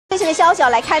这个消息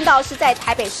来看到是在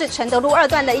台北市承德路2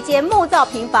段的一间木造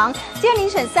平房，今天凌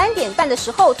晨3点半的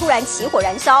时候突然起火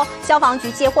燃烧，消防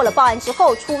局接获了报案之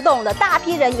后，出动了大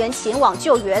批人员前往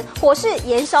救援，火势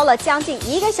延烧了将近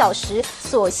1个小时，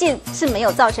所幸是没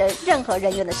有造成任何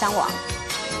人员的伤亡。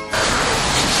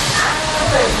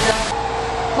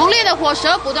猛烈的火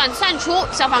舌不断窜出，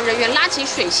消防人员拉起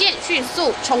水线，迅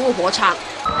速冲入火场。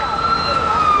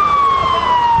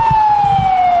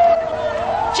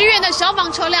支援的消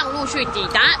防车辆陆续抵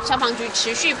达，消防局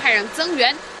持续派人增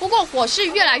援。不过火势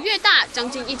越来越大，将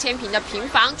近1000坪的平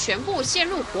房全部陷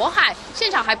入火海，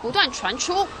现场还不断传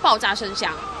出爆炸声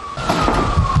响。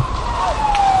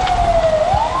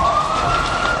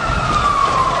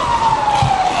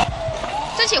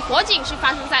这起火警是发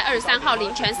生在23号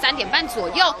凌晨3点半左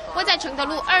右，位在承德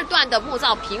路2段的木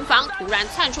造平房突然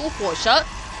窜出火舌。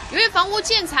由于房屋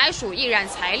建材属易燃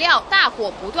材料，大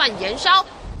火不断延烧。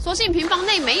所幸平房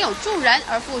内没有住人，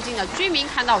而附近的居民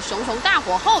看到熊熊大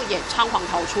火后也仓皇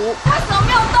逃出。为什么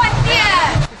没有断电？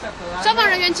消防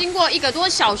人员经过1个多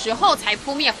小时后才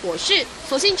扑灭火势。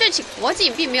所幸这起火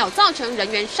警并没有造成人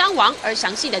员伤亡，而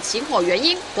详细的起火原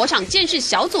因，火场建设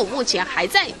小组目前还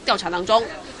在调查当中。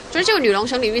这是由吕龙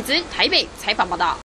生、李玉姿台北采访报道。